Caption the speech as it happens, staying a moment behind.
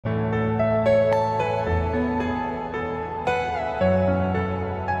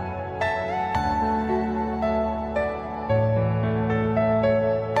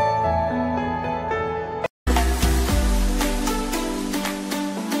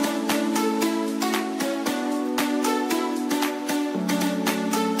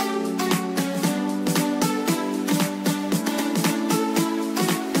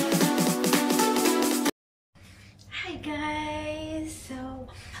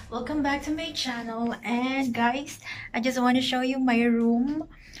Welcome back to my channel. And guys, I just want to show you my room.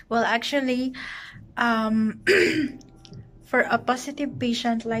 Well, actually, for a positive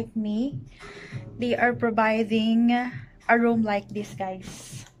patient like me, they are providing a room like this,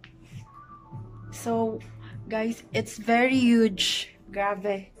 guys. So, guys, it's very huge.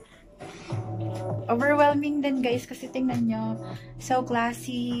 Grabe. Overwhelming din, guys, kasi tingnan nyo. So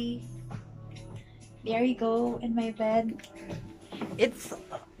classy. There you go in my bed. It's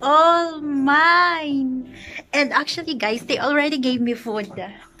all mine. And actually, guys, they already gave me food.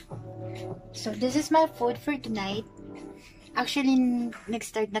 So, this is my food for tonight. Actually,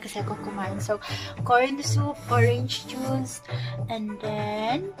 nag-start na kasi ako kumain. So, corn soup, orange juice, and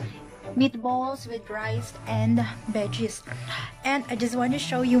then meatballs with rice and veggies. And I just want to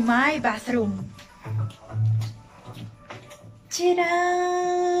show you my bathroom.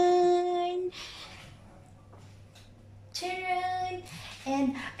 Tadaan! Tadaan!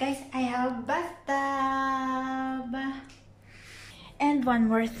 And guys, I have bathtub. And one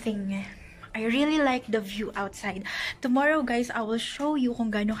more thing. I really like the view outside. Tomorrow, guys, I will show you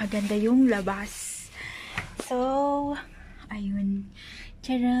kung gaano kaganda yung labas. So, ayun.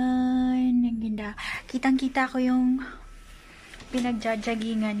 Charan! Ang ganda. Kitang-kita ko yung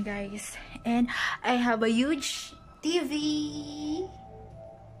pinagjajagingan, guys. And I have a huge TV.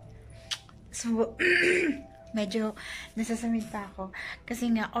 So, medyo nasasamid pa ako.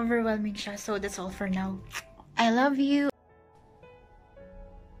 Kasi nga, overwhelming siya. So, that's all for now. I love you.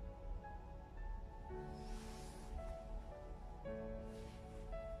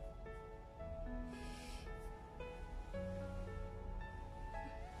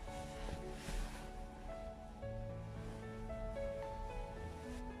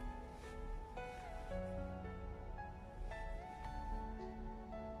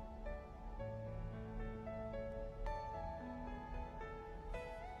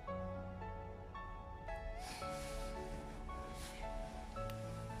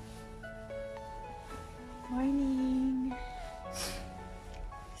 Morning.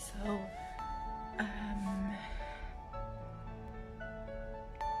 So,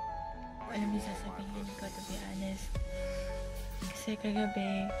 alam niyo sasabihin ko, to be honest. Kasi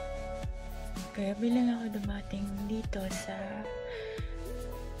kagabi lang ako dumating dito sa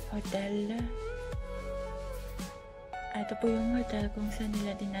hotel. Ito po yung hotel kung saan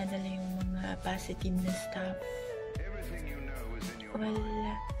nila dinadala yung mga positive na staff. Well,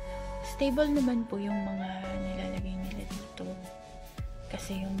 stable naman po yung mga nilalagay nila dito.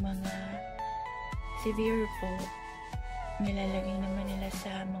 Kasi yung mga severe po, nilalagay naman nila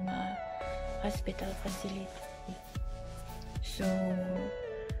sa mga hospital facility. So,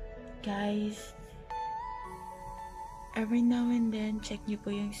 guys, every now and then, check nyo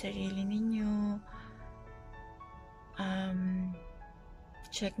po yung sarili ninyo.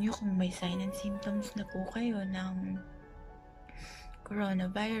 Check nyo kung may sign and symptoms na po kayo ng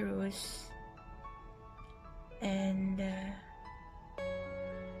coronavirus. And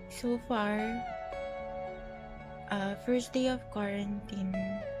so far, first day of quarantine,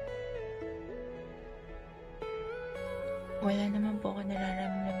 wala naman po ako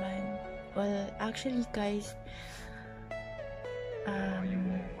nararamdaman. Well, actually guys,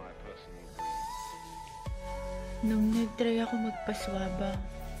 nung nag-try ako magpaswaba,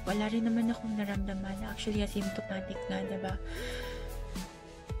 wala rin naman akong naramdaman. Actually, asymptomatic nga, diba?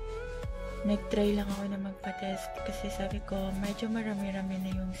 Nag-try lang ako na magpa-test kasi sabi ko, medyo marami-rami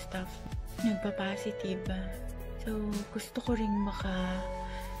na yung staff nagpa-positive. So, gusto ko ring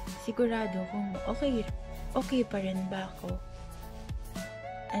sigurado kung okay pa rin ba ako.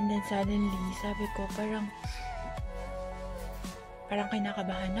 And then suddenly, sabi ko, parang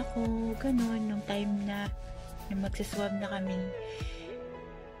kinakabahan ako, ganun, nung time na magsaswab na kami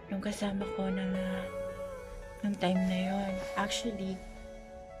nung kasama ko nung time na yon. Actually,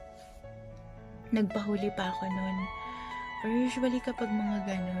 nagpahuli pa ako nun. Pero usually kapag mga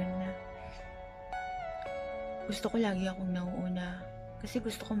ganun, gusto ko lagi akong nauuna. Kasi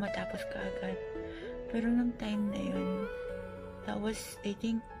gusto ko matapos kaagad. Pero nung time na yun, that was, I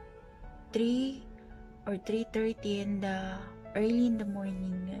think, 3 or 3:30 early in the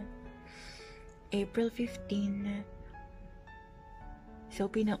morning. April 15. So,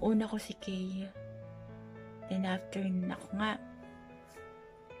 pinauna ko si Kay. Then after ako nga.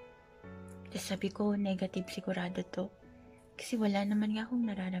 Tapos sabi ko, negative sigurado to. Kasi wala naman nga akong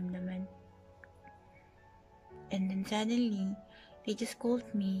nararamdaman. And then suddenly, they just called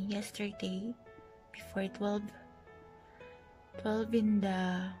me yesterday before 12 in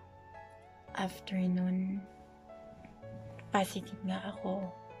the afternoon. Positive nga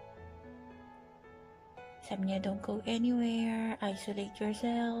ako. Sabi niya, don't go anywhere, isolate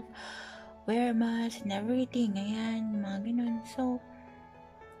yourself, wear a mask and everything. Ayan, mga ganun. So,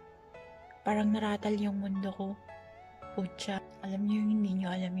 parang naratal yung mundo ko. Putya. Alam niyo yung hindi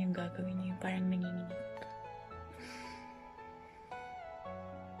niyo alam yung gagawin niyo. Parang nanginginig.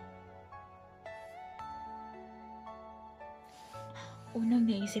 Unang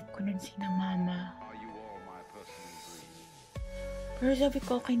naisip ko nun sina mama. Pero sabi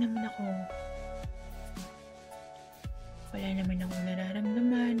ko, okay naman ako. Wala naman akong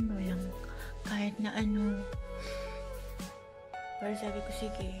nararamdaman. Walang kahit na ano. Pero sabi ko,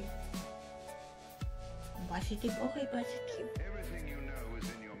 sige. Positive, okay, positive.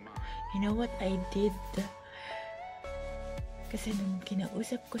 You know what I did? Kasi nung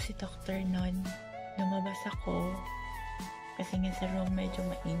kinausap ko si Dr. nun, lumabas ako. Kasi nga sa room medyo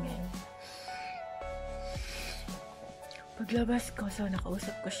maingay. Paglabas ko, so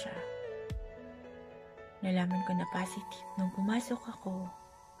nakausap ko siya. Nalaman ko na positive. Nung pumasok ako,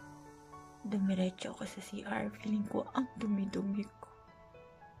 dumiretso ako sa CR. Feeling ko ang dumi-dumi ko.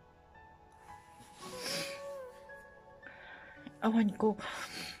 Awan ko,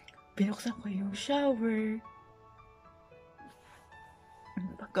 binuksan ko yung shower.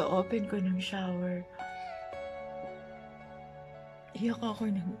 Pagka-open ko ng shower, iyak ako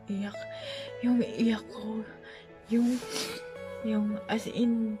ng iyak. Yung iyak ko, yung as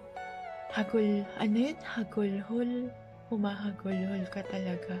in, hagul, ano yun? Hagulhol. Humahagulhol ka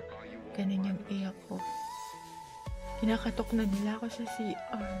talaga. Ganun yung iyak ko. Kinakatok na nila ako sa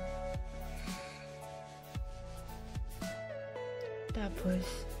CR.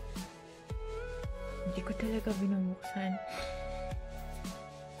 Tapos, hindi ko talaga binubuksan.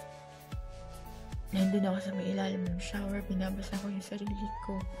 Nandun ako sa may ilalim ng shower, binabasa ko yung sarili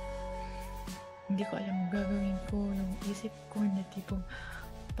ko. Hindi ko alam ang gagawin ko, yung isip ko na tipong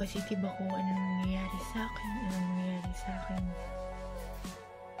positive ako, anong nangyayari sa akin.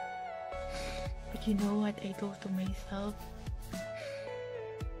 But you know what I told to myself?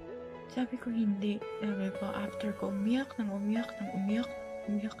 Sabi ko hindi. Sabi ko, after ko umiyak. Sabi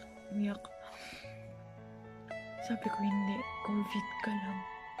ko hindi.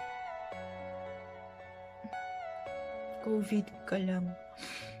 COVID ka lang.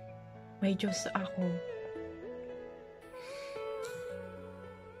 May Diyos ako.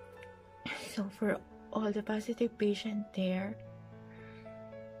 So for all the positive patient there,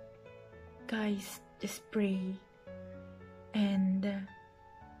 guys, just pray. And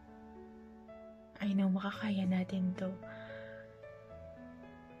I know makakaya natin to.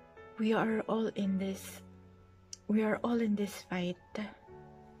 We are all in this fight.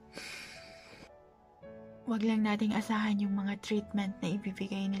 Wag lang nating asahan yung mga treatment na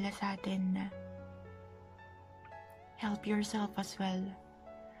ibibigay nila sa atin. Help yourself as well.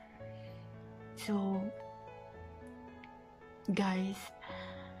 So, guys,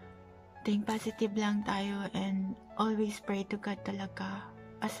 think positive lang tayo and always pray to God talaga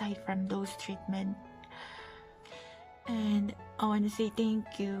aside from those treatment. And I want to say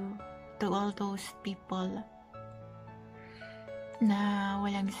thank you to all those people na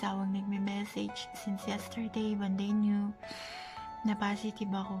walang sawang nagme-message since yesterday when they knew na positive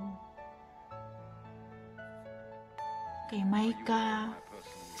ako. Kay Micah,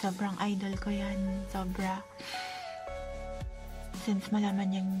 sobrang idol ko yan. Sobra. Since malaman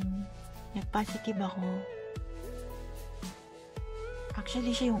niyang nag-positive ako,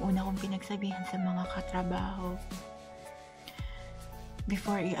 actually siya yung una kong pinagsabihan sa mga katrabaho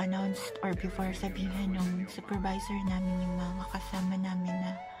before i-announce or before sabihin ng supervisor namin yung mga kasama namin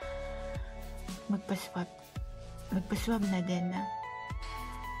na magpaswab na din na.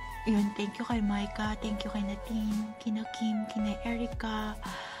 Yun, thank you kay Micah, thank you kay Nadine, kina Kim, kina Erica,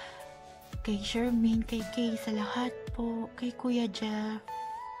 kay Shermaine, kay Kay, sa lahat po, kay Kuya Jeff.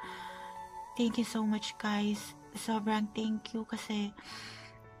 Thank you so much guys. Sobrang thank you kasi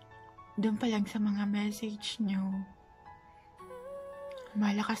doon pa lang sa mga message nyo,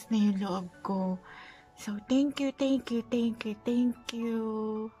 malakas na yung loob ko. So, thank you. So,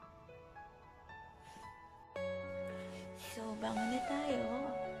 bangon na tayo.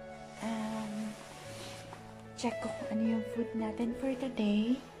 Check ko kung ano yung food natin for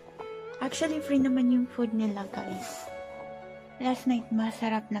today. Actually, free naman yung food nila, guys. Last night,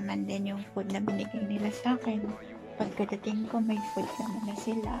 masarap naman din yung food na binigay nila sa akin. Pagkadating ko, may food naman na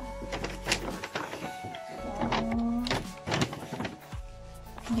sila.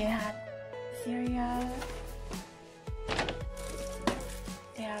 They have cereal,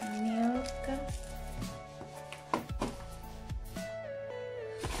 they have milk,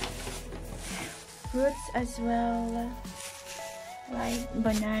 fruits as well, like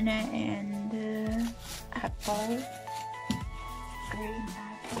banana and apple. Green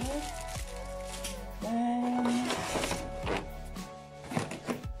apple. Then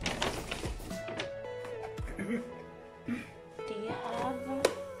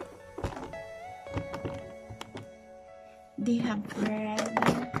they have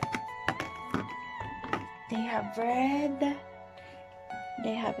bread.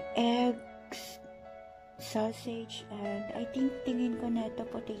 They have eggs, sausage, and I think tingin ko na ito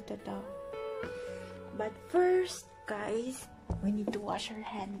potato to. But first, guys, we need to wash our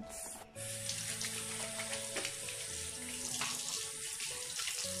hands.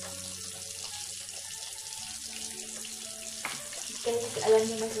 Guys, alam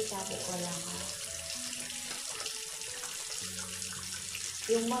niyo masasabi ko lang ha.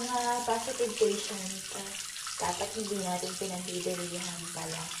 Yung mga positive patients, dapat hindi natin pinagdidirihan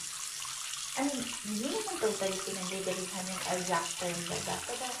pala. Hindi naman totally pinagdidirihan yung exact term ba?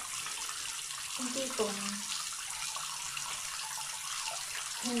 Dapat hindi kung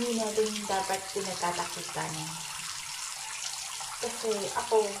hindi natin dapat pinagtatakitan. Kasi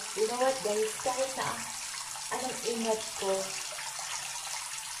ako, you know what guys, kahit na anong ingat ko,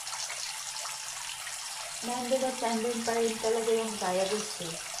 nandun at nandun pa rin talaga yung virus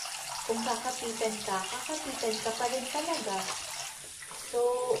eh. Kung kakapitan ka pa rin talaga. So,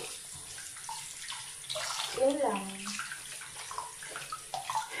 yun lang.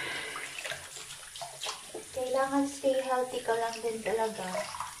 Kailangan stay healthy ka lang din talaga.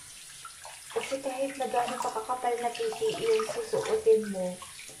 Kasi kahit na gano'n pa kakapal na PPE yung susuotin mo,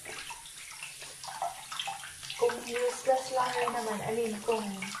 kung useless lang rin naman, alin kung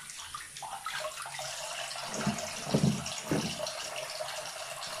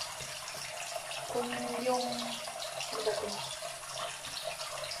yung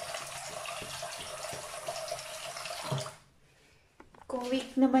kung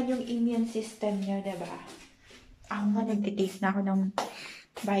weak naman yung immune system nyo, diba? Ako nga nagtitake na ako ng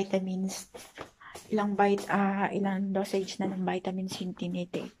vitamins. Ilang dosage na ng vitamins yung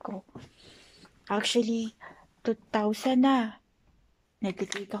tinitake ko. Actually, 2,000 na.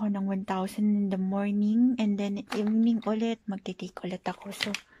 Nagtitake ako ng 1,000 in the morning and then evening ulit, magtitake ulit ako.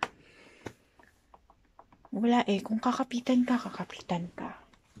 So, wala eh. Kung kakapitan ka.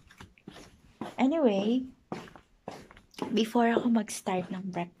 Anyway, before ako mag-start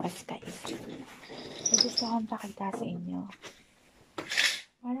ng breakfast, guys, gusto akong pakita sa inyo.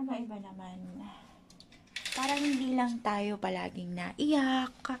 Para maiba naman. Parang hindi lang tayo palaging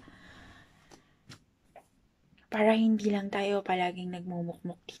naiyak. Para hindi lang tayo palaging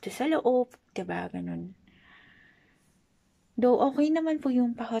nagmumukmuk dito sa loob. Diba? Ganun. Though, okay naman po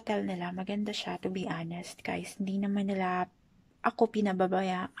yung pa-hotel nila. Maganda siya, to be honest, guys. Hindi naman nila ako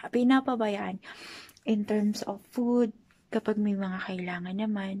pinapabayaan in terms of food. Kapag may mga kailangan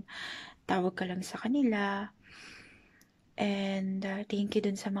naman, tawag ka lang sa kanila. And thank you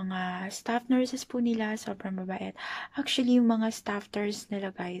dun sa mga staff nurses po nila. Sobrang mabait. Actually, yung mga staff nurses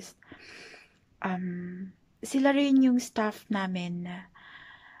nila, guys, sila rin yung staff namin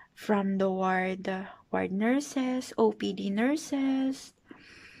from the ward nurses, OPD nurses,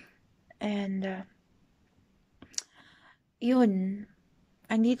 and yun,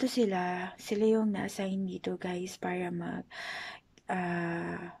 andito sila yung na-assign dito, guys, para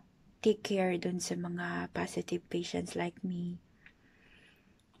take care dun sa mga positive patients like me.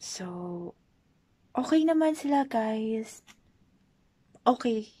 So, okay naman sila, guys.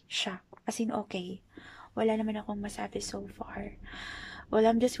 Okay siya. As in, okay. Wala naman akong masabi so far. Well,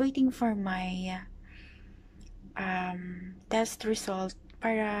 I'm just waiting for my test result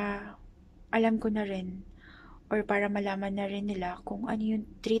para alam ko na rin or para malaman na rin nila kung ano yung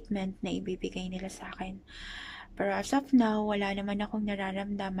treatment na ibibigay nila sa akin. Pero as of now, wala naman akong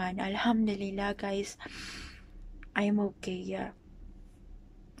nararamdaman. Alhamdulillah, guys. I'm okay.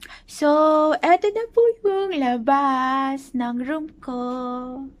 So, eto na po yung labas ng room ko.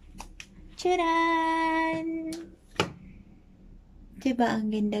 Charan! Diba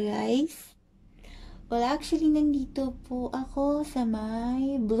ang ganda, guys? Well, actually, nandito po ako sa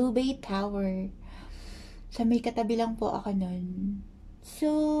may Blue Bay Tower. Sa may katabi lang po ako nun.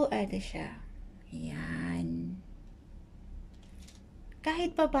 So, ano siya? Ayan.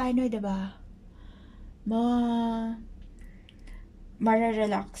 Kahit pa paano, diba?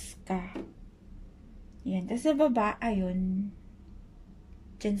 Mararelax ka. Ayan. Tapos sa baba, ayun.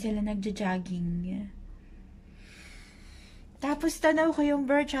 Diyan sila nagja-jogging. Tapos tanaw ko yung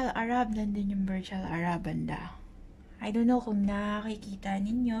Burj Al Arab. Nandun yung Burj Al Arab banda. I don't know kung nakikita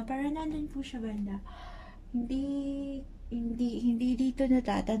ninyo. Pero nandun po siya banda. Hindi dito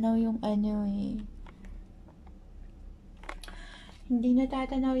natatanaw yung ano eh. Hindi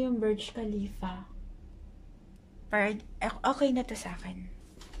natatanaw yung Burj Khalifa. Para, okay na to sa akin.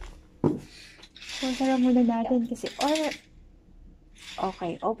 So, sarap muna natin kasi,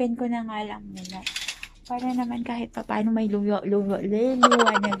 okay, open ko na nga lang muna. Para naman kahit pa paano may liwanag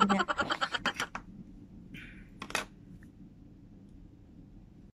na.